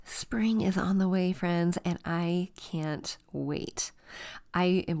Spring is on the way, friends, and I can't wait.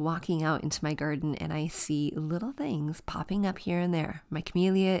 I am walking out into my garden and I see little things popping up here and there. My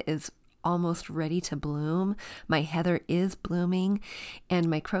camellia is almost ready to bloom. My heather is blooming, and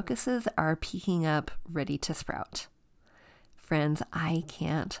my crocuses are peeking up, ready to sprout. Friends, I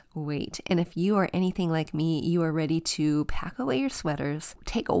can't wait. And if you are anything like me, you are ready to pack away your sweaters,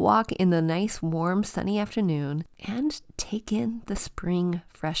 take a walk in the nice, warm, sunny afternoon, and take in the spring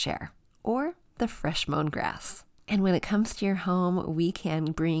fresh air or the fresh mown grass. And when it comes to your home, we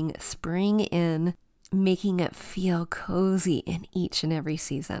can bring spring in, making it feel cozy in each and every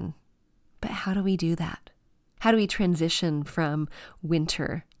season. But how do we do that? How do we transition from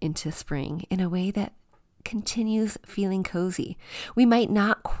winter into spring in a way that continues feeling cozy? We might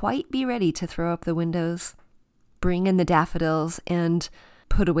not quite be ready to throw up the windows, bring in the daffodils, and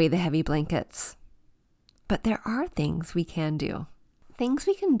put away the heavy blankets. But there are things we can do. Things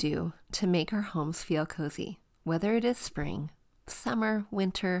we can do to make our homes feel cozy, whether it is spring, summer,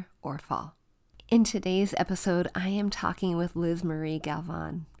 winter, or fall. In today's episode, I am talking with Liz Marie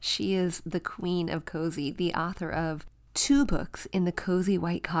Galvan. She is the queen of cozy, the author of 2 books in the Cozy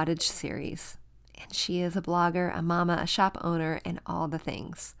White Cottage series. And she is a blogger, a mama, a shop owner, and all the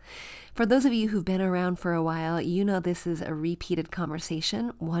things. For those of you who've been around for a while, you know this is a repeated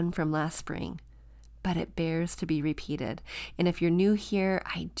conversation, one from last spring. But it bears to be repeated. And if you're new here,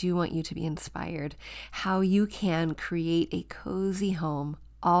 I do want you to be inspired how you can create a cozy home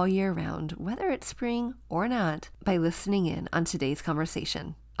all year round, whether it's spring or not, by listening in on today's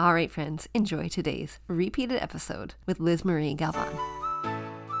conversation. All right, friends, enjoy today's repeated episode with Liz Marie Galvan.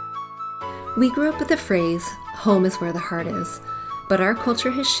 We grew up with the phrase, home is where the heart is, but our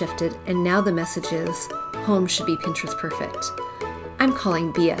culture has shifted and now the message is, home should be Pinterest perfect. I'm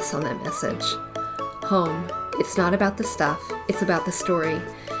calling BS on that message. Home, it's not about the stuff, it's about the story.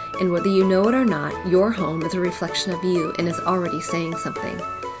 And whether you know it or not, your home is a reflection of you and is already saying something.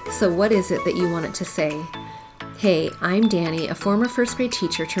 So what is it that you want it to say? Hey, I'm Danny, a former first grade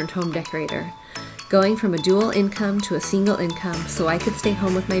teacher turned home decorator. Going from a dual income to a single income so I could stay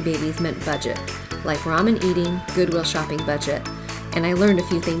home with my babies meant budget, like ramen eating, Goodwill shopping budget. And I learned a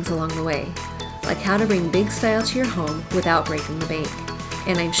few things along the way, like how to bring big style to your home without breaking the bank.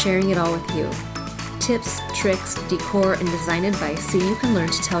 And I'm sharing it all with you. Tips, tricks, decor, and design advice so you can learn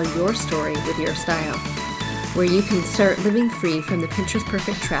to tell your story with your style. Where you can start living free from the Pinterest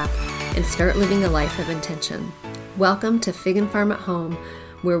perfect trap and start living a life of intention. Welcome to Fig and Farm at Home,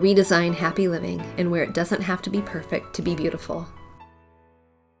 where we design happy living and where it doesn't have to be perfect to be beautiful.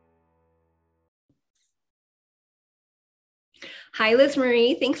 Hi, Liz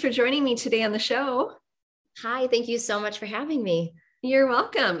Marie. Thanks for joining me today on the show. Hi, thank you so much for having me. You're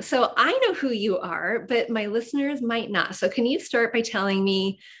welcome. So I know who you are, but my listeners might not. So can you start by telling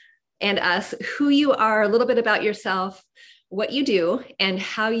me and us who you are, a little bit about yourself, what you do, and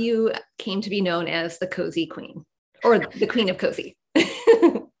how you came to be known as the Cozy Queen or the Queen of Cozy?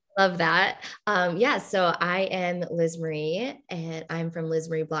 Love that. So I am Liz Marie, and I'm from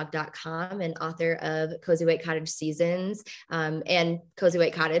LizMarieBlog.com and author of Cozy White Cottage Seasons and Cozy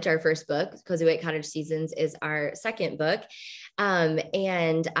White Cottage, our first book. Cozy White Cottage Seasons is our second book.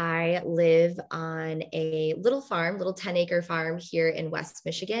 And I live on a little 10-acre farm here in West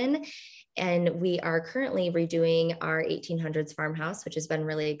Michigan. And we are currently redoing our 1800s farmhouse, which has been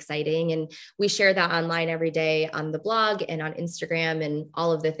really exciting. And we share that online every day on the blog and on Instagram and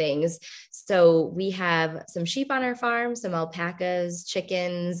all of the things. So we have some sheep on our farm, some alpacas,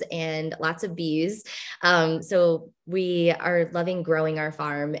 chickens, and lots of bees. So we are loving growing our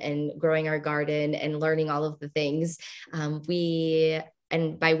farm and growing our garden and learning all of the things.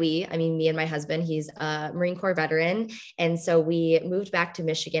 And by we, I mean me and my husband. He's a Marine Corps veteran. And so we moved back to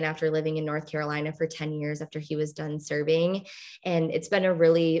Michigan after living in North Carolina for 10 years after he was done serving. And it's been a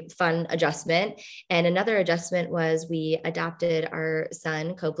really fun adjustment. And another adjustment was we adopted our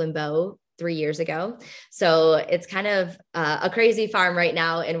son, Copeland Bow, 3 years ago. So it's kind of a crazy farm right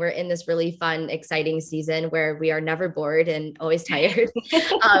now. And we're in this really fun, exciting season where we are never bored and always tired.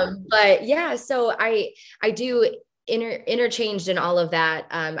 So I do interchanged in all of that.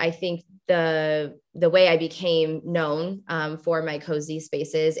 I think the way I became known for my cozy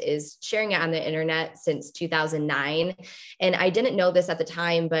spaces is sharing it on the internet since 2009. And I didn't know this at the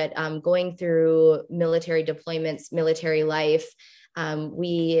time, but going through military deployments, military life,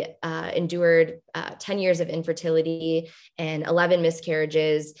 we endured 10 years of infertility and 11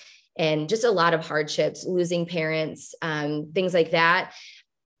 miscarriages and just a lot of hardships, losing parents, things like that.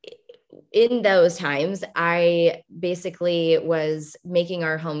 in those times, I basically was making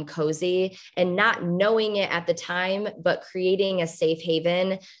our home cozy and not knowing it at the time, but creating a safe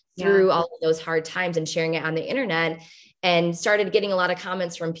haven Yeah. through all of those hard times and sharing it on the internet. And started getting a lot of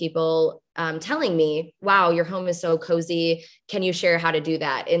comments from people telling me, wow, your home is so cozy. Can you share how to do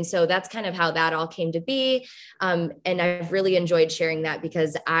that? And so that's kind of how that all came to be. And I've really enjoyed sharing that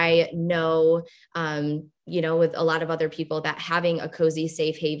because I know, with a lot of other people, that having a cozy,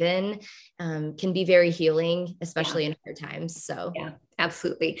 safe haven can be very healing, especially in hard times. So, yeah,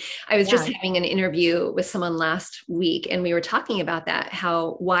 absolutely. I was just having an interview with someone last week, and we were talking about that,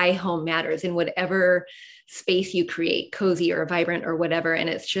 why home matters in whatever space you create, cozy or vibrant or whatever. And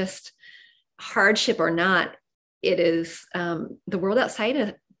it's just hardship or not, it is the world outside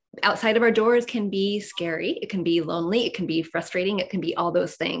of our doors can be scary. It can be lonely. It can be frustrating. It can be all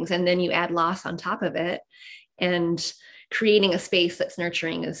those things. And then you add loss on top of it. And creating a space that's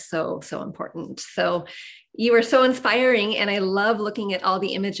nurturing is so, so important. So you are so inspiring. And I love looking at all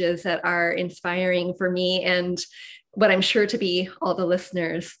the images that are inspiring for me and what I'm sure to be all the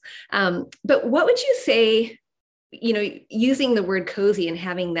listeners. But what would you say, using the word cozy and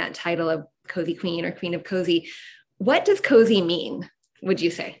having that title of Cozy Queen or Queen of Cozy, what does cozy mean, would you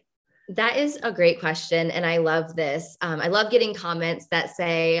say? That is a great question. And I love this. I love getting comments that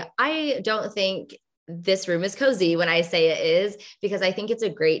say, I don't think this room is cozy when I say it is, because I think it's a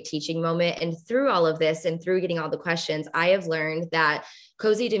great teaching moment. And through all of this and through getting all the questions, I have learned that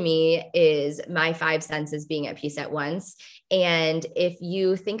cozy to me is my five senses being at peace at once. And if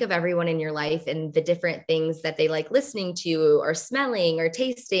you think of everyone in your life and the different things that they like listening to or smelling or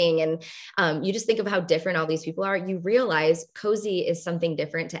tasting, and you just think of how different all these people are, you realize cozy is something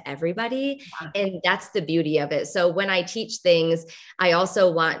different to everybody. And that's the beauty of it. So when I teach things, I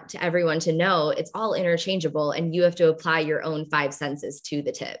also want everyone to know it's all interchangeable and you have to apply your own five senses to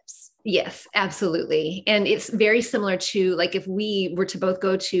the tips. Yes, absolutely. And it's very similar to, like, if we were to both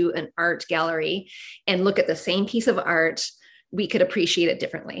go to an art gallery and look at the same piece of art, we could appreciate it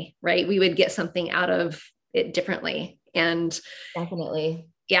differently, right? We would get something out of it differently. And definitely.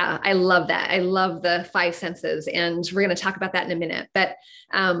 Yeah, I love that. I love the five senses. And we're going to talk about that in a minute. But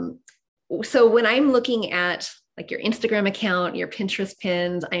so when I'm looking at like your Instagram account, your Pinterest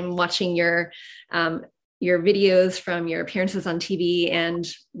pins, I'm watching your videos from your appearances on TV and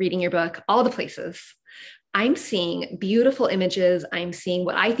reading your book, all the places, I'm seeing beautiful images. I'm seeing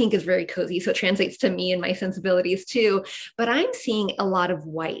what I think is very cozy. So it translates to me and my sensibilities too, but I'm seeing a lot of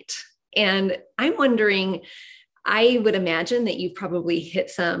white. And I'm wondering, I would imagine that you've probably hit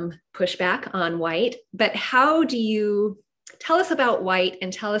some pushback on white, but how do you tell us about white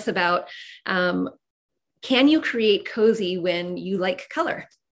and tell us about, can you create cozy when you like color?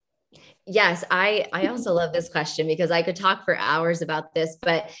 Yes, I also love this question because I could talk for hours about this,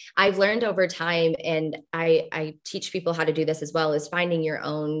 but I've learned over time, and I teach people how to do this as well, is finding your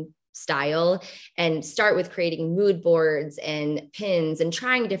own style and start with creating mood boards and pins and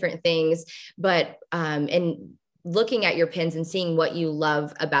trying different things. But and looking at your pins and seeing what you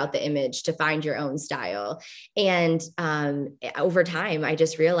love about the image to find your own style. And over time, I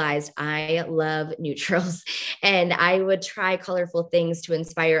just realized I love neutrals and I would try colorful things to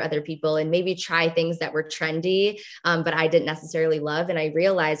inspire other people and maybe try things that were trendy, but I didn't necessarily love. And I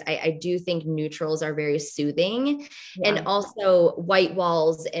realized I do think neutrals are very soothing. Yeah. And also white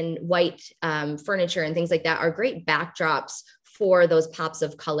walls and white furniture and things like that are great backdrops for those pops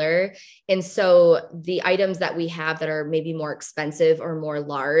of color. And so the items that we have that are maybe more expensive or more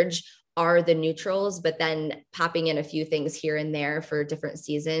large are the neutrals, but then popping in a few things here and there for different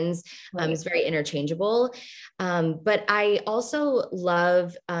seasons is very interchangeable. But I also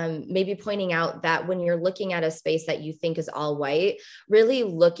love maybe pointing out that when you're looking at a space that you think is all white, really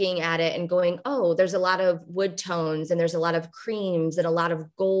looking at it and going, oh, there's a lot of wood tones and there's a lot of creams and a lot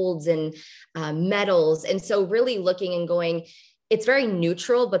of golds and metals. And so really looking and going, it's very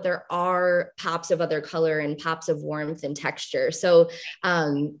neutral, but there are pops of other color and pops of warmth and texture. So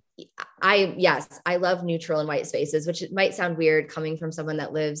I love neutral and white spaces, which might sound weird coming from someone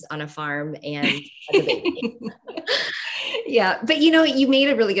that lives on a farm and has a baby. Yeah, but you made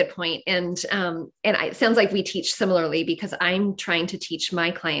a really good point. And it sounds like we teach similarly, because I'm trying to teach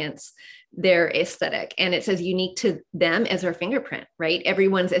my clients their aesthetic, and it's as unique to them as their fingerprint, right?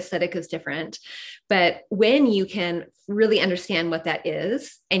 Everyone's aesthetic is different. But when you can really understand what that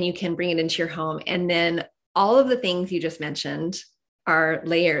is and you can bring it into your home, and then all of the things you just mentioned are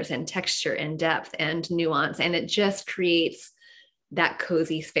layers and texture and depth and nuance, and it just creates that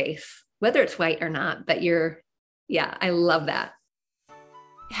cozy space, whether it's white or not. But I love that.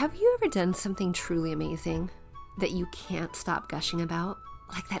 Have you ever done something truly amazing that you can't stop gushing about?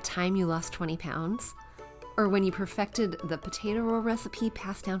 Like that time you lost 20 pounds? Or when you perfected the potato roll recipe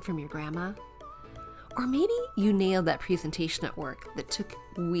passed down from your grandma? Or maybe you nailed that presentation at work that took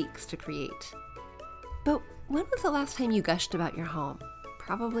weeks to create. But when was the last time you gushed about your home?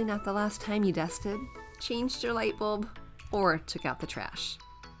 Probably not the last time you dusted, changed your light bulb, or took out the trash.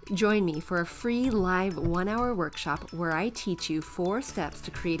 Join me for a free live 1-hour workshop where I teach you 4 steps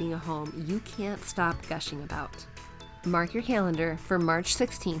to creating a home you can't stop gushing about. Mark your calendar for March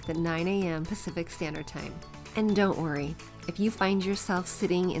 16th at 9 a.m. Pacific Standard Time. And don't worry, if you find yourself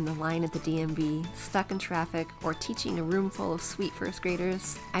sitting in the line at the DMV, stuck in traffic, or teaching a room full of sweet first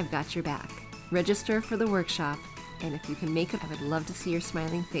graders, I've got your back. Register for the workshop, and if you can make it, I would love to see your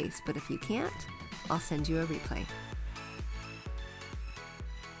smiling face, but if you can't, I'll send you a replay.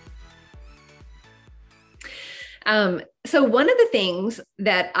 So one of the things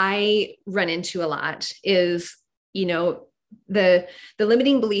that I run into a lot is, the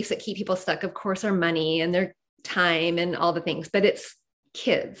limiting beliefs that keep people stuck, of course, are money and their time and all the things, but it's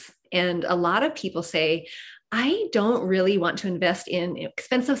kids. And a lot of people say, I don't really want to invest in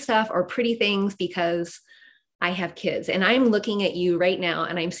expensive stuff or pretty things because I have kids. And I'm looking at you right now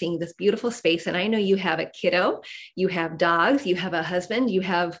and I'm seeing this beautiful space. And I know you have a kiddo, you have dogs, you have a husband, you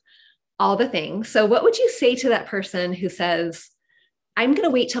have all the things. So what would you say to that person who says, I'm going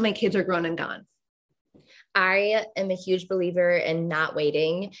to wait till my kids are grown and gone? I am a huge believer in not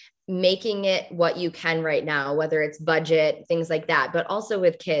waiting, making it what you can right now, whether it's budget, things like that, but also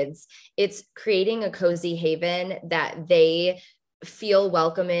with kids, it's creating a cozy haven that they feel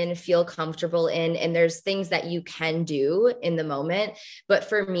welcome in, feel comfortable in. And there's things that you can do in the moment. But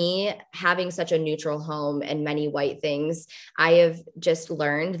for me, having such a neutral home and many white things, I have just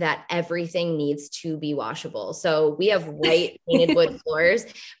learned that everything needs to be washable. So we have white painted wood floors,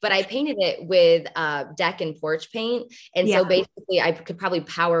 but I painted it with deck and porch paint. And so basically I could probably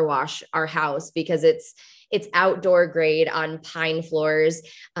power wash our house because it's outdoor grade on pine floors.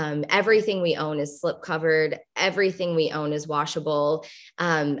 Everything we own is slip covered. Everything we own is washable.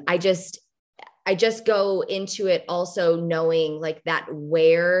 I just go into it also knowing like that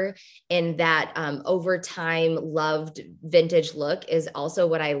wear and that over time loved vintage look is also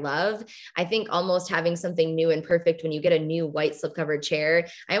what I love. I think almost having something new and perfect when you get a new white slip covered chair,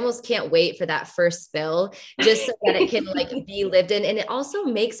 I almost can't wait for that first spill just so that it can like be lived in. And it also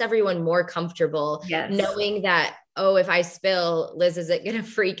makes everyone more comfortable knowing that, oh, if I spill, Liz isn't going to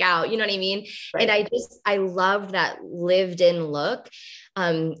freak out. You know what I mean? Right. And I love that lived in look.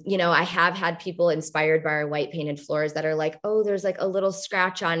 I have had people inspired by our white painted floors that are like, oh, there's like a little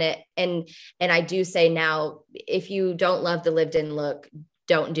scratch on it. And I do say now, if you don't love the lived in look,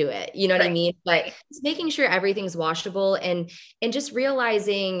 don't do it. You know what I mean? But it's making sure everything's washable and just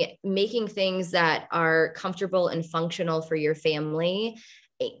realizing making things that are comfortable and functional for your family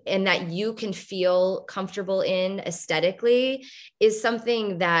and that you can feel comfortable in aesthetically is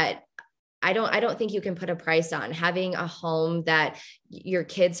something that I don't think you can put a price on. Having a home that your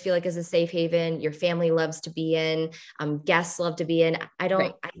kids feel like is a safe haven, your family loves to be in, guests love to be in. I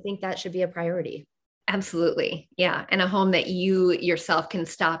think that should be a priority. Absolutely. Yeah. And a home that you yourself can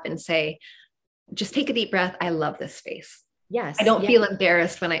stop and say, just take a deep breath. I love this space. Yes. I don't feel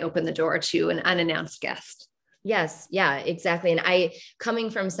embarrassed when I open the door to an unannounced guest. Yes. Yeah, exactly. And I,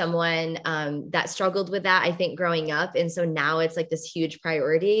 coming from someone that struggled with that, I think growing up. And so now it's like this huge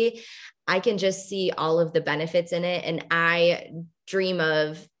priority. I can just see all of the benefits in it. And I dream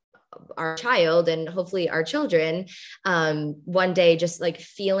of our child and hopefully our children one day, just like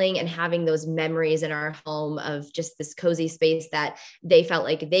feeling and having those memories in our home of just this cozy space that they felt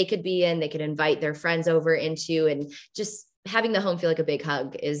like they could be in, they could invite their friends over into, and just having the home feel like a big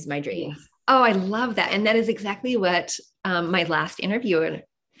hug is my dream. Yes. Oh, I love that. And that is exactly what my last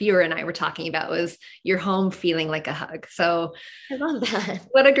viewer and I were talking about, was your home feeling like a hug. So I love that.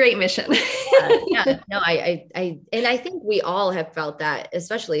 What a great mission. No, I think we all have felt that,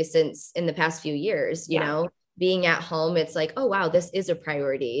 especially since in the past few years, you know, being at home, it's like, oh, wow, this is a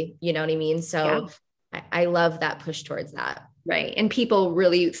priority. You know what I mean? So I love that push towards that. Right. And people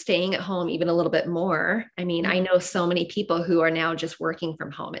really staying at home even a little bit more. I mean, I know so many people who are now just working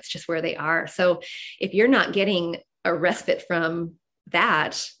from home. It's just where they are. So if you're not getting a respite from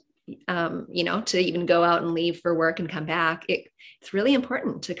that, to even go out and leave for work and come back, it's really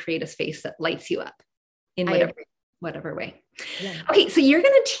important to create a space that lights you up in whatever way. Yeah. Okay. So you're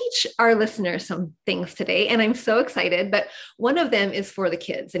going to teach our listeners some things today, and I'm so excited, but one of them is for the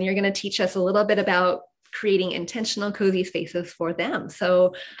kids, and you're going to teach us a little bit about creating intentional cozy spaces for them.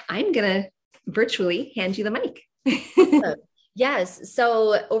 So I'm going to virtually hand you the mic. Yes.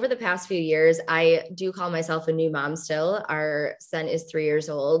 So over the past few years, I do call myself a new mom still. Our son is 3 years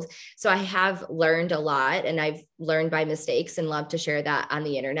old. So I have learned a lot and I've learned by mistakes and love to share that on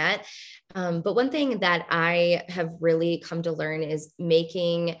the internet. But one thing that I have really come to learn is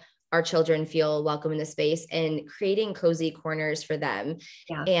making our children feel welcome in the space and creating cozy corners for them.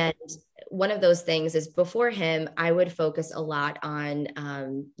 Yeah. And one of those things is before him, I would focus a lot on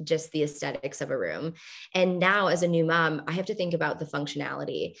just the aesthetics of a room. And now, as a new mom, I have to think about the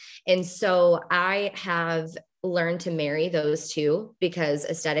functionality. And so I have learned to marry those two because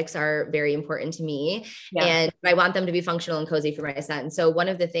aesthetics are very important to me. Yeah. And I want them to be functional and cozy for my son. So, one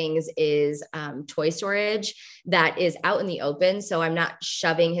of the things is toy storage that is out in the open. So, I'm not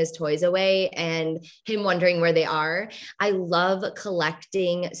shoving his toys away and him wondering where they are. I love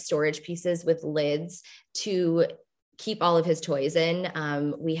collecting storage pieces with lids to keep all of his toys in.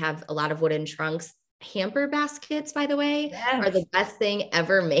 We have a lot of wooden trunks. Hamper baskets, by the way, Yes. are the best thing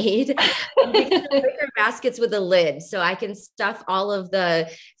ever made. Wicker baskets with a lid. So I can stuff all of the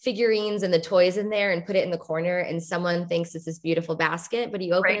figurines and the toys in there and put it in the corner. And someone thinks it's this beautiful basket, but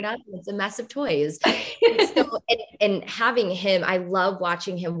you open it up and it's a mess of toys. and having him, I love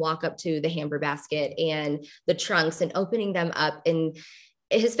watching him walk up to the hamper basket and the trunks and opening them up and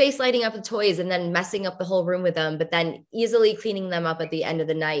his face lighting up the toys and then messing up the whole room with them, but then easily cleaning them up at the end of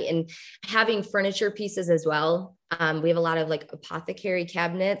the night and having furniture pieces as well. We have a lot of like apothecary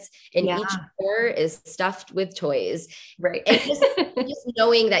cabinets and each drawer is stuffed with toys. Right. And just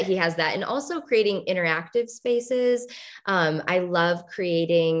knowing that he has that and also creating interactive spaces. I love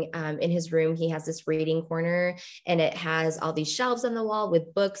creating in his room, he has this reading corner and it has all these shelves on the wall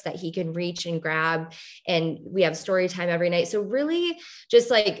with books that he can reach and grab. And we have story time every night. So really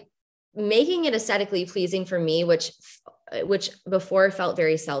just like making it aesthetically pleasing for me, which before felt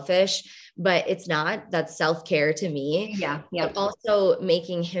very selfish, but it's not. That's self-care to me. Yeah. But also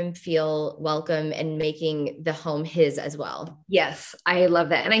making him feel welcome and making the home his as well. Yes, I love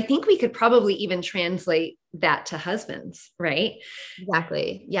that. And I think we could probably even translate that to husbands, right?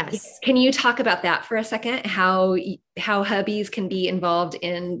 Exactly. Yes. Can you talk about that for a second? How hubbies can be involved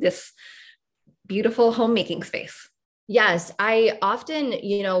in this beautiful homemaking space? Yes, I often,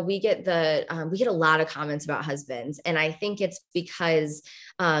 we get a lot of comments about husbands, and I think it's because,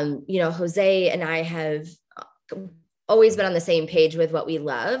 Jose and I have always been on the same page with what we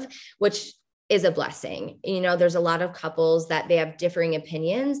love, which is a blessing. There's a lot of couples that they have differing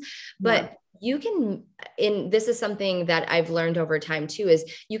opinions, but you can, and this is something that I've learned over time too, is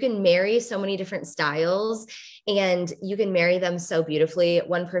you can marry so many different styles and you can marry them so beautifully.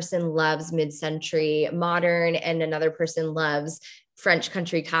 One person loves mid-century modern and another person loves French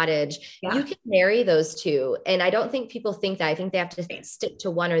country cottage. Yeah. You can marry those two. And I don't think people think that. I think they have to stick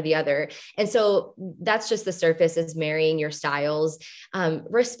to one or the other. And so that's just the surface, is marrying your styles,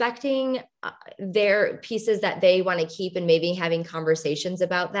 respecting their pieces that they want to keep and maybe having conversations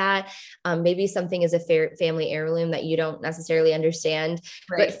about that. Maybe something is a family heirloom that you don't necessarily understand,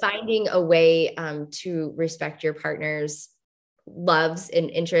 but finding a way to respect your partner's loves and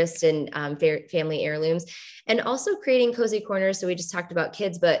interests in family heirlooms, and also creating cozy corners. So we just talked about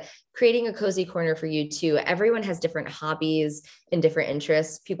kids, but creating a cozy corner for you too. Everyone has different hobbies and different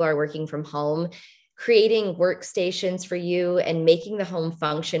interests. People are working from home, creating workstations for you and making the home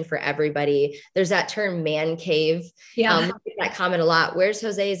function for everybody. There's that term man cave. Yeah. We get that comment a lot. Where's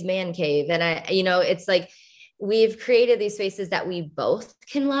Jose's man cave? And it's like, we've created these spaces that we both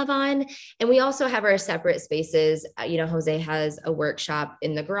can love on. And we also have our separate spaces. Jose has a workshop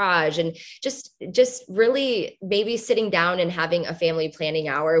in the garage, and just really maybe sitting down and having a family planning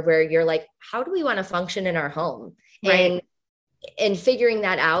hour where you're like, how do we want to function in our home? Right. And figuring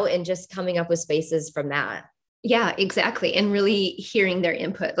that out and just coming up with spaces from that. Yeah, exactly. And really hearing their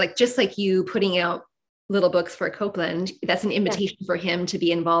input, just like you putting out little books for Copeland, that's an invitation for him to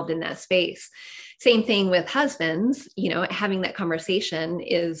be involved in that space. Same thing with husbands, having that conversation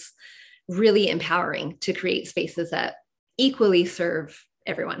is really empowering to create spaces that equally serve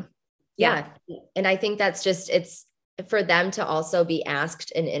everyone. Yeah. And I think that's it's for them to also be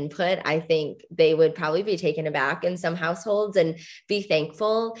asked an input. I think they would probably be taken aback in some households and be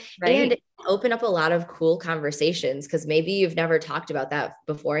thankful and open up a lot of cool conversations, because maybe you've never talked about that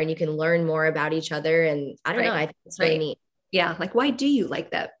before and you can learn more about each other. And I don't know, I think it's really neat. Yeah. Like, why do you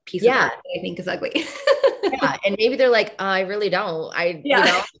like that piece of art that I think is ugly? Yeah. And maybe they're like, I really don't. And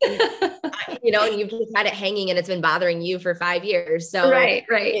you've just had it hanging and it's been bothering you for 5 years. So right.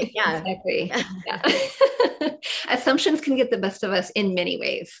 Yeah. Exactly. Yeah. Assumptions can get the best of us in many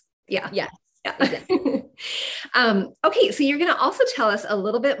ways. Yeah. Yes. Yeah. Okay, so you're going to also tell us a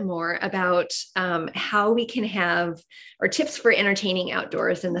little bit more about how we can have, or tips for entertaining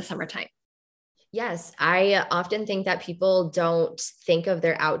outdoors in the summertime. Yes, I often think that people don't think of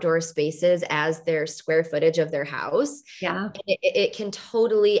their outdoor spaces as their square footage of their house. Yeah. It can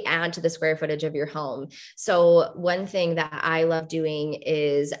totally add to the square footage of your home. So, one thing that I love doing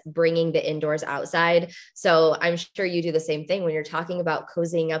is bringing the indoors outside. So, I'm sure you do the same thing when you're talking about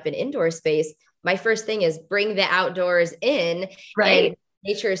cozying up an indoor space. My first thing is bring the outdoors in, Right. and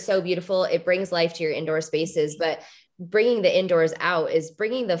nature is so beautiful. It brings life to your indoor spaces, but bringing the indoors out is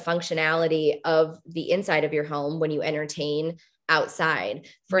bringing the functionality of the inside of your home when you entertain outside,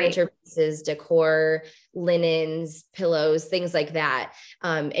 furniture pieces, decor, linens, pillows, things like that.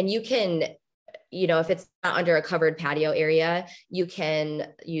 And you can, if it's not under a covered patio area, you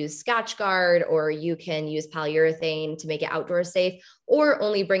can use Scotchgard, or you can use polyurethane to make it outdoor safe, or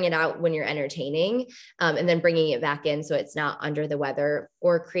only bring it out when you're entertaining, and then bringing it back in so it's not under the weather,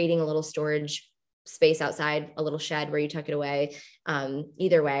 or creating a little storage space outside, a little shed where you tuck it away.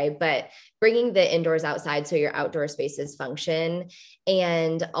 Either way, but bringing the indoors outside so your outdoor spaces function.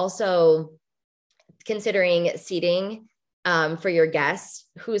 And also considering seating for your guests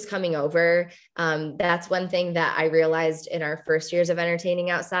who's coming over. That's one thing that I realized in our first years of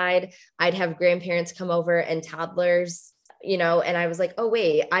entertaining outside. I'd have grandparents come over and toddlers, and I was like, oh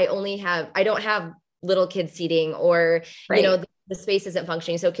wait, I don't have little kid seating, or Right. the space isn't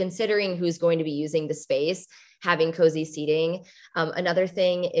functioning. So considering who's going to be using the space, having cozy seating. Another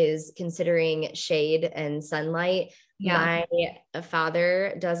thing is considering shade and sunlight. Yeah. My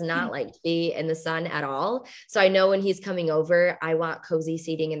father does not like to be in the sun at all. So I know when he's coming over, I want cozy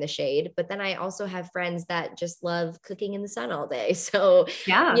seating in the shade. But then I also have friends that just love cooking in the sun all day. So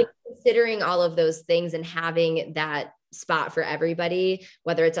Yeah. considering all of those things and having that spot for everybody,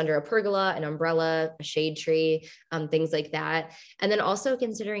 whether it's under a pergola, an umbrella, a shade tree, things like that. And then also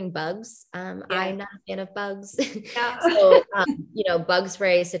considering bugs. I'm not a fan of bugs. Yeah. So, bug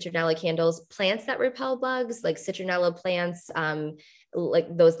spray, citronella candles, plants that repel bugs, like citronella plants,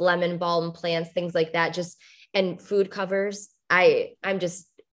 like those lemon balm plants, things like that, and food covers.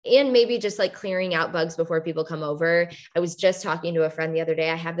 And maybe just like clearing out bugs before people come over. I was just talking to a friend the other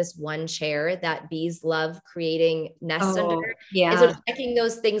day. I have this one chair that bees love creating nests under. And so checking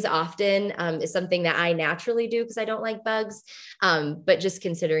those things often is something that I naturally do because I don't like bugs, but just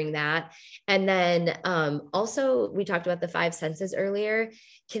considering that. And then also, we talked about the five senses earlier,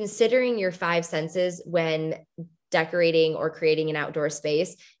 considering your five senses when decorating or creating an outdoor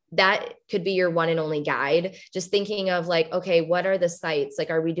space. That could be your one and only guide. Just thinking of like, okay, what are the sites? Like,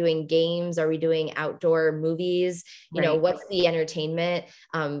 are we doing games? Are we doing outdoor movies? What's the entertainment?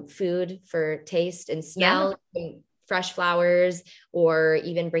 Food for taste and smell. Yeah. Fresh flowers, or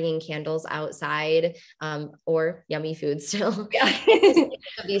even bringing candles outside, or yummy food still. Yeah.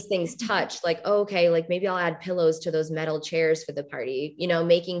 These things touch, like, okay, like maybe I'll add pillows to those metal chairs for the party,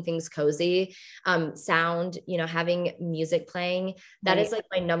 making things cozy. Sound, having music playing. That is like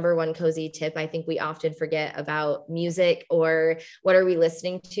my number one cozy tip. I think we often forget about music, or what are we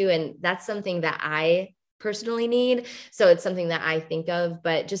listening to? And that's something that I personally need. So it's something that I think of,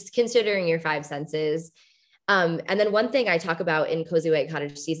 but just considering your five senses. And then one thing I talk about in Cozy White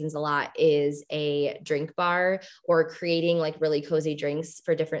Cottage Seasons a lot is a drink bar, or creating like really cozy drinks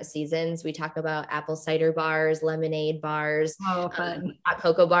for different seasons. We talk about apple cider bars, lemonade bars, fun. Hot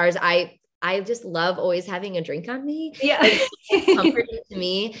cocoa bars. I just love always having a drink on me. Yeah. It's comforting to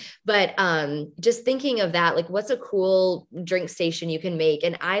me. But just thinking of that, like, what's a cool drink station you can make?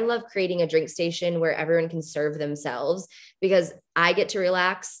 And I love creating a drink station where everyone can serve themselves, because I get to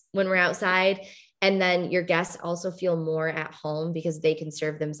relax when we're outside. And then your guests also feel more at home because they can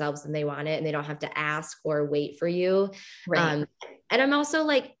serve themselves when they want it, and they don't have to ask or wait for you. Right. And I'm also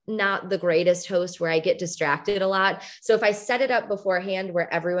like not the greatest host, where I get distracted a lot. So if I set it up beforehand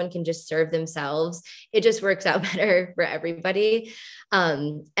where everyone can just serve themselves, it just works out better for everybody.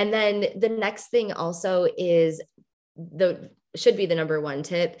 And then the next thing also is should be the number one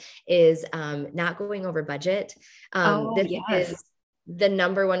tip is not going over budget. Is the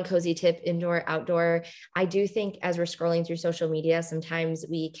number one cozy tip, indoor, outdoor. I do think as we're scrolling through social media, sometimes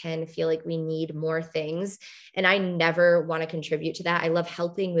we can feel like we need more things. And I never want to contribute to that. I love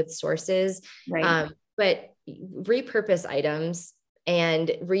helping with sources, but repurpose items and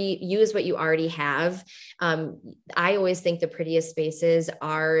reuse what you already have. I always think the prettiest spaces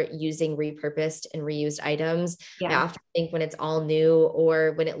are using repurposed and reused items. I often think when it's all new,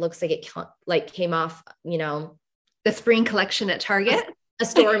 or when it looks like it came off, the spring collection at Target. a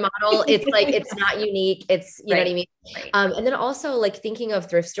store model. It's like, it's not unique. It's, you know what I mean? Right. And then also like thinking of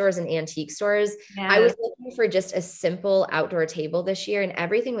thrift stores and antique stores, I Yeah. was looking for just a simple outdoor table this year and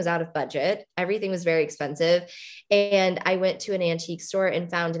everything was out of budget. Everything was very expensive. And I went to an antique store and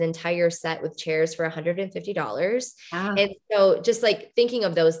found an entire set with chairs for $150. Wow. And so just like thinking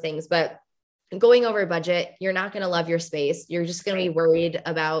of those things, but going over budget, you're not going to love your space. You're just going to be worried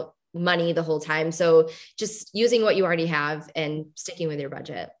about money the whole time. So just using what you already have and sticking with your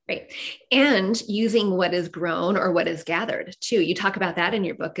budget. Right. And using what is grown or what is gathered too. You talk about that in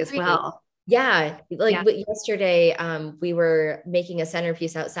your book as well. Yeah. Like yesterday, we were making a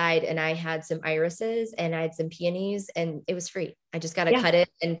centerpiece outside and I had some irises and I had some peonies and it was free. I just got to cut it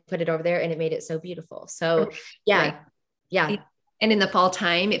and put it over there and it made it so beautiful. So yeah. And in the fall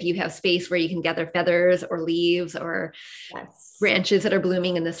time, if you have space where you can gather feathers or leaves or branches that are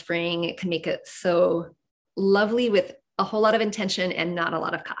blooming in the spring, it can make it so lovely with a whole lot of intention and not a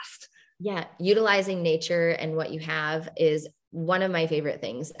lot of cost. Yeah. Utilizing nature and what you have is one of my favorite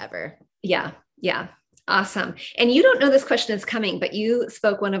things ever. Yeah. Yeah. Awesome. And you don't know this question is coming, but you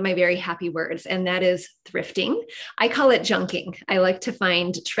spoke one of my very happy words, and that is thrifting. I call it junking. I like to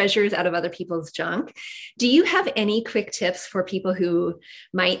find treasures out of other people's junk. Do you have any quick tips for people who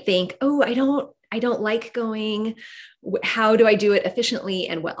might think, oh, I don't like going. How do I do it efficiently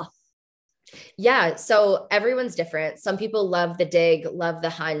and well? Yeah. So everyone's different. Some people love the dig, love the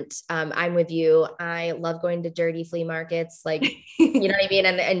hunt. I'm with you. I love going to dirty flea markets, like, you know what I mean?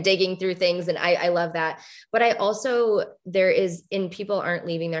 And digging through things. And I love that. But I also, people aren't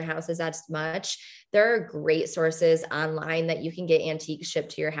leaving their houses as much. There are great sources online that you can get antiques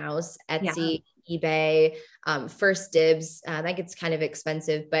shipped to your house, Etsy, eBay, 1stDibs. That gets kind of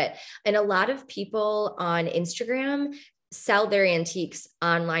expensive, and a lot of people on Instagram sell their antiques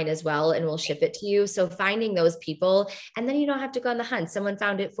online as well and will ship it to you. So finding those people, and then you don't have to go on the hunt. Someone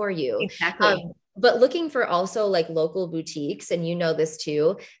found it for you. Exactly. But looking for also like local boutiques, and you know this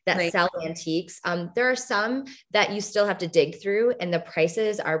too, that sell antiques. There are some that you still have to dig through and the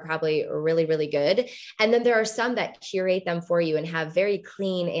prices are probably really, really good. And then there are some that curate them for you and have very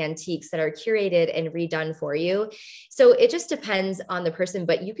clean antiques that are curated and redone for you. So it just depends on the person,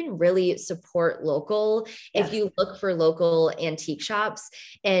 but you can really support local if you look for local antique shops.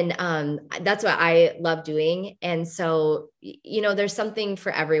 And that's what I love doing. And so, you know, there's something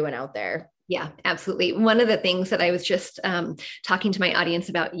for everyone out there. Yeah, absolutely. One of the things that I was just talking to my audience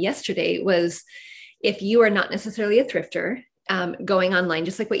about yesterday was if you are not necessarily a thrifter, going online,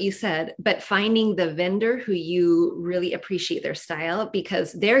 just like what you said, but finding the vendor who you really appreciate their style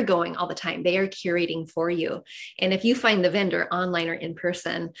because they're going all the time. They are curating for you. And if you find the vendor online or in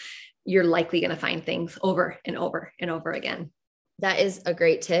person, you're likely going to find things over and over and over again. That is a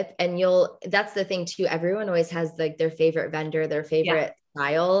great tip. And that's the thing too. Everyone always has like their favorite vendor, their favorite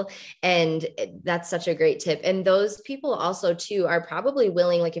style. And that's such a great tip. And those people also too are probably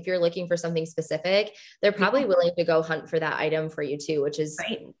willing, like if you're looking for something specific, they're probably willing to go hunt for that item for you too, which is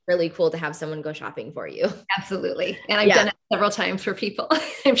really cool to have someone go shopping for you. Absolutely. And I've done it several times for people.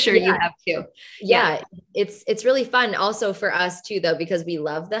 I'm sure you have too. Yeah. It's really fun also for us too, though, because we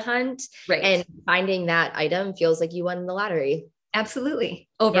love the hunt and finding that item feels like you won the lottery. Absolutely.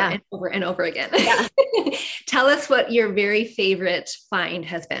 Over and over and over again. Yeah. Tell us what your very favorite find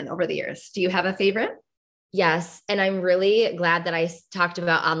has been over the years. Do you have a favorite? Yes. And I'm really glad that I talked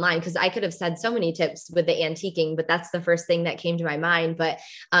about online because I could have said so many tips with the antiquing, but that's the first thing that came to my mind. But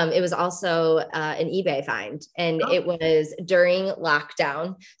it was also an eBay find, and it was during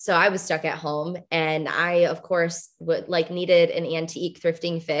lockdown. So I was stuck at home and I, of course, needed an antique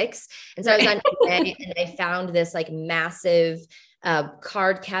thrifting fix. And so I was on eBay and I found this like massive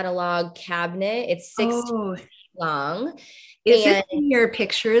card catalog cabinet. It's 6 feet long. Is it in your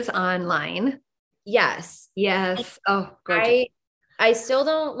pictures online? Yes. Oh, gorgeous. I still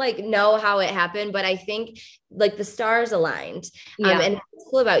don't know how it happened, but I think the stars aligned. And what's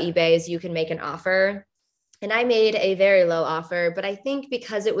cool about eBay is you can make an offer. And I made a very low offer, but I think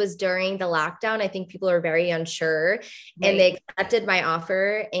because it was during the lockdown, I think people are very unsure and they accepted my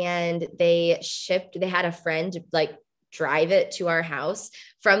offer and they had a friend drive it to our house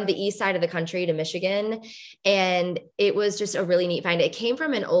from the east side of the country to Michigan. And it was just a really neat find. It came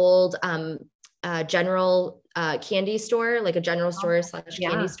from an old, general candy store, like a general store /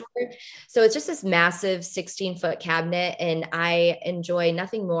 candy store. So it's just this massive 16-foot cabinet. And I enjoy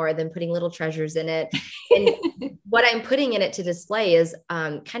nothing more than putting little treasures in it. And what I'm putting in it to display is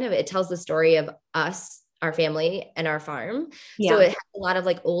it tells the story of us, our family and our farm. So Yeah. it has a lot of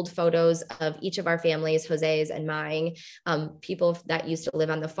like old photos of each of our families, Jose's and mine, people that used to live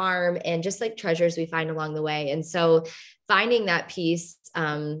on the farm, and just like treasures we find along the way. And so finding that piece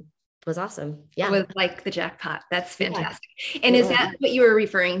was awesome. It Yeah. was like the jackpot. That's Yeah, fantastic. And it is was. that what you were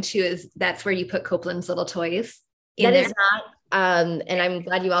referring to? Is that's where you put Copeland's little toys in That there? is not. And I'm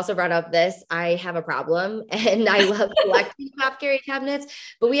glad you also brought up this. I have a problem and I love collecting craft carry cabinets,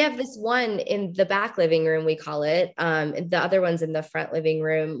 but we have this one in the back living room, we call it. The other one's in the front living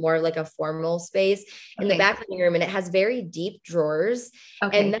room, more like a formal space in the Okay. back living room. And it has very deep drawers.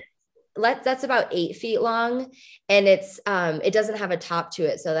 Okay. And that's about 8 feet long, and it doesn't have a top to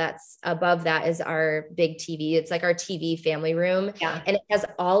it, so that's above that is our big TV. It's like our TV family room, Yeah. and it has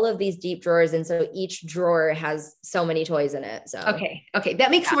all of these deep drawers, and so each drawer has so many toys in it. So Okay. Okay.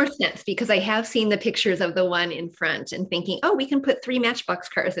 That makes yeah. more sense because I have seen the pictures of the one in front and thinking, oh, we can put 3 Matchbox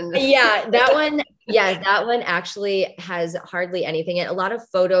cars in this. Yeah, that one. Yeah, that one actually has hardly anything in it. A lot of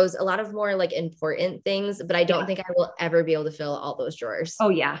photos, a lot of more like important things, but I don't think I will ever be able to fill all those drawers. Oh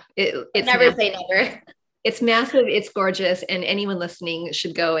yeah. It's Never massive. say never. It's massive. It's gorgeous. And anyone listening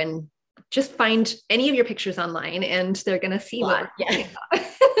should go and just find any of your pictures online and they're going to see what we're talking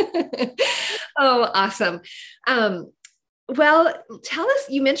about. Oh, awesome. Well, tell us,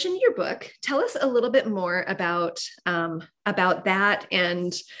 you mentioned your book. Tell us a little bit more about that.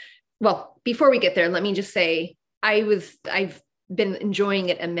 And well, before we get there, let me just say, I've been enjoying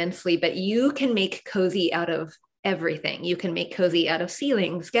it immensely, but you can make cozy out of everything. You can make cozy out of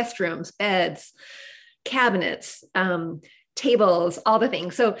ceilings, guest rooms, beds, cabinets, tables, all the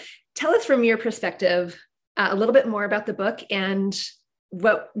things. So tell us from your perspective a little bit more about the book and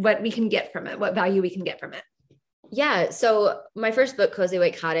what we can get from it, what value we can get from it. Yeah. So my first book, Cozy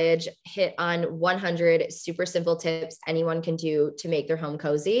White Cottage, hit on 100 super simple tips anyone can do to make their home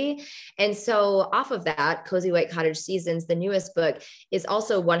cozy. And so off of that, Cozy White Cottage Seasons, the newest book, is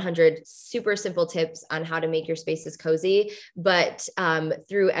also 100 super simple tips on how to make your spaces cozy, but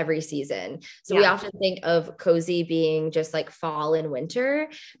through every season. So we often think of cozy being just like fall and winter,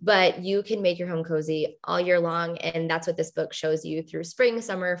 but you can make your home cozy all year long. And that's what this book shows you through spring,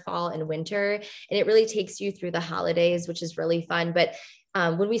 summer, fall, and winter. And it really takes you through the holidays, which is really fun. But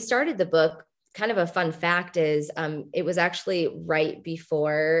when we started the book, kind of a fun fact is it was actually right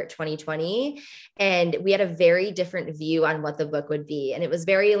before 2020. And we had a very different view on what the book would be. And it was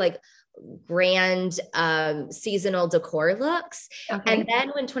very like grand seasonal decor looks. Okay. And then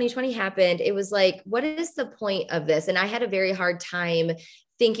when 2020 happened, it was like, what is the point of this? And I had a very hard time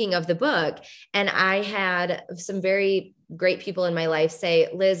thinking of the book. And I had some very great people in my life say,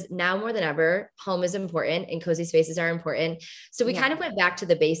 Liz, now more than ever, home is important and cozy spaces are important. So we kind of went back to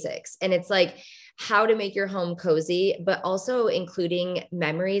the basics, and it's like how to make your home cozy, but also including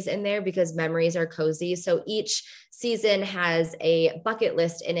memories in there because memories are cozy. So each season has a bucket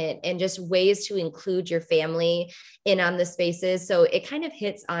list in it and just ways to include your family in on the spaces. So it kind of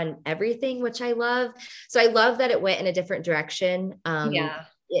hits on everything, which I love. So I love that it went in a different direction.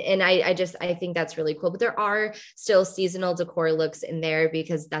 And I think that's really cool, but there are still seasonal decor looks in there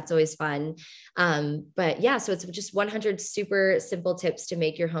because that's always fun. But yeah, so it's just 100 super simple tips to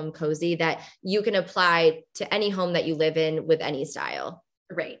make your home cozy that you can apply to any home that you live in with any style.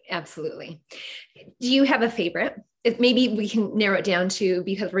 Right. Absolutely. Do you have a favorite? Maybe we can narrow it down to,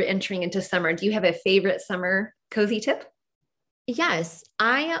 because we're entering into summer. Do you have a favorite summer cozy tip? Yes,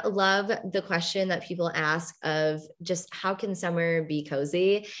 I love the question that people ask of just how can summer be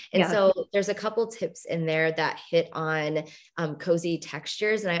cozy? And so there's a couple tips in there that hit on cozy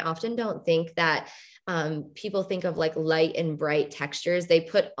textures. And I often don't think that people think of like light and bright textures. They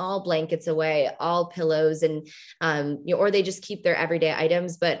put all blankets away, all pillows, and or they just keep their everyday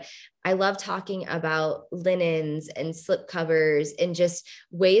items. But I love talking about linens and slip covers and just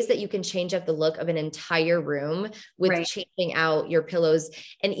ways that you can change up the look of an entire room with changing out your pillows.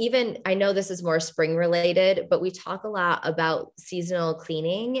 And even, I know this is more spring related, but we talk a lot about seasonal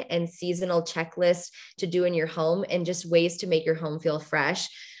cleaning and seasonal checklists to do in your home and just ways to make your home feel fresh.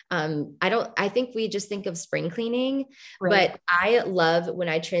 I think we just think of spring cleaning, but I love when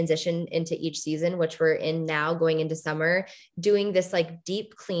I transition into each season, which we're in now going into summer, doing this like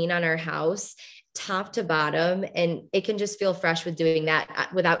deep clean on our house, top to bottom. And it can just feel fresh with doing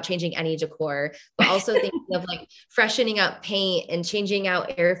that without changing any decor, but also thinking of like freshening up paint and changing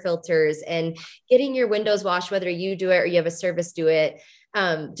out air filters and getting your windows washed, whether you do it or you have a service do it.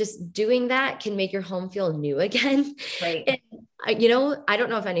 just doing that can make your home feel new again. Right. And I don't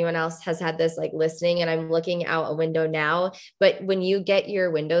know if anyone else has had this like listening, and I'm looking out a window now, but when you get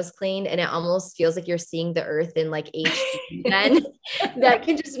your windows cleaned and it almost feels like you're seeing the earth in like HD, then that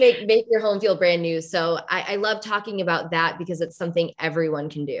can just make your home feel brand new. So I love talking about that because it's something everyone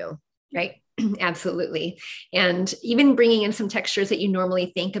can do. Right. Absolutely. And even bringing in some textures that you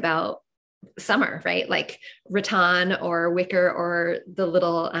normally think about summer, right? Like rattan or wicker or the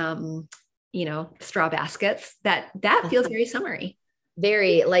little, straw baskets that feels very summery.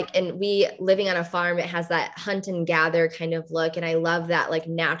 Very like, and we living on a farm, it has that hunt and gather kind of look. And I love that like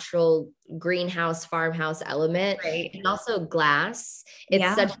natural greenhouse, farmhouse element. Right. And also glass.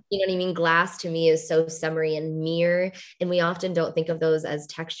 It's such, you know what I mean? Glass to me is so summery and mirror. And we often don't think of those as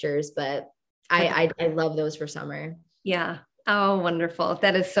textures, but I love those for summer. Yeah. Oh, wonderful.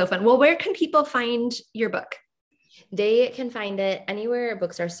 That is so fun. Well, where can people find your book? They can find it anywhere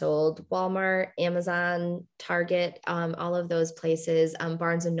books are sold: Walmart, Amazon, Target, all of those places,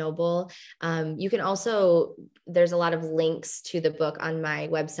 Barnes and Noble. You can also, there's a lot of links to the book on my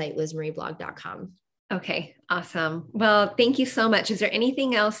website, lizmarieblog.com. Okay, awesome. Well, thank you so much. Is there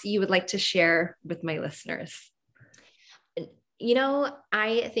anything else you would like to share with my listeners?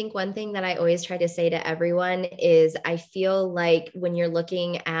 I think one thing that I always try to say to everyone is I feel like when you're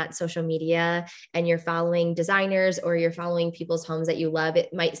looking at social media and you're following designers or you're following people's homes that you love,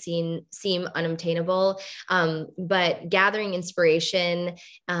 it might seem unobtainable. But gathering inspiration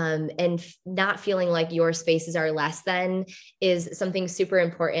and not feeling like your spaces are less than is something super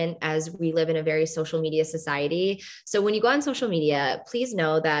important as we live in a very social media society. So when you go on social media, please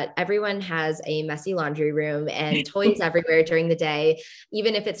know that everyone has a messy laundry room and toys everywhere during the day,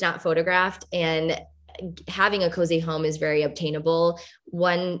 even if it's not photographed, and having a cozy home is very obtainable,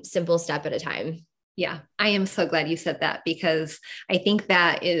 one simple step at a time. Yeah, I am so glad you said that, because I think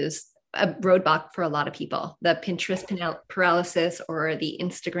that is a roadblock for a lot of people. The Pinterest paralysis or the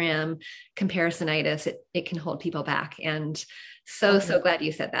Instagram comparisonitis, it can hold people back. And so glad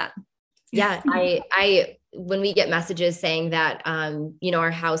you said that. Yeah, I when we get messages saying that,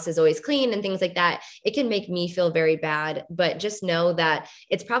 our house is always clean and things like that, it can make me feel very bad. But just know that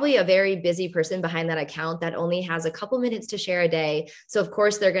it's probably a very busy person behind that account that only has a couple minutes to share a day. So of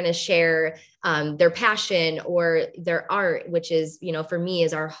course they're going to share their passion or their art, which is, for me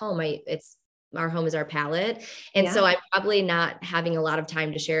is our home. Our home is our palette. And so I'm probably not having a lot of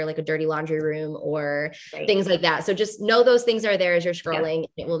time to share like a dirty laundry room or things like that. So just know those things are there as you're scrolling.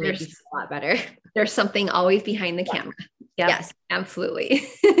 It will make you feel a lot better. There's something always behind the camera. Yep, yes, absolutely.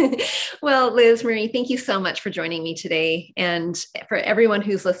 Well, Liz Marie, thank you so much for joining me today. And for everyone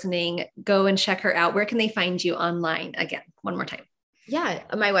who's listening, go and check her out. Where can they find you online? Again, one more time. Yeah,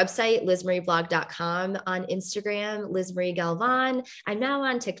 my website, lizmarieblog.com, on Instagram, Liz Marie Galvan. I'm now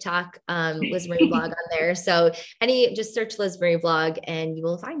on TikTok, Liz Marie Blog on there. So just search Liz Marie Blog and you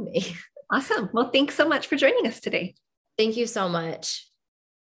will find me. Awesome. Well, thanks so much for joining us today. Thank you so much.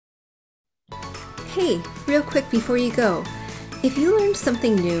 Hey, real quick before you go, if you learned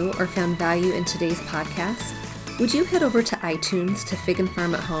something new or found value in today's podcast, would you head over to iTunes to Fig and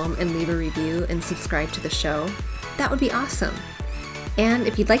Farm at Home and leave a review and subscribe to the show? That would be awesome. And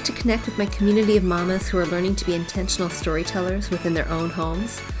if you'd like to connect with my community of mamas who are learning to be intentional storytellers within their own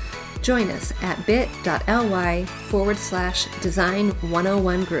homes, join us at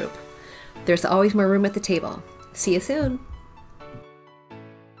bit.ly/design101 group. There's always more room at the table. See you soon.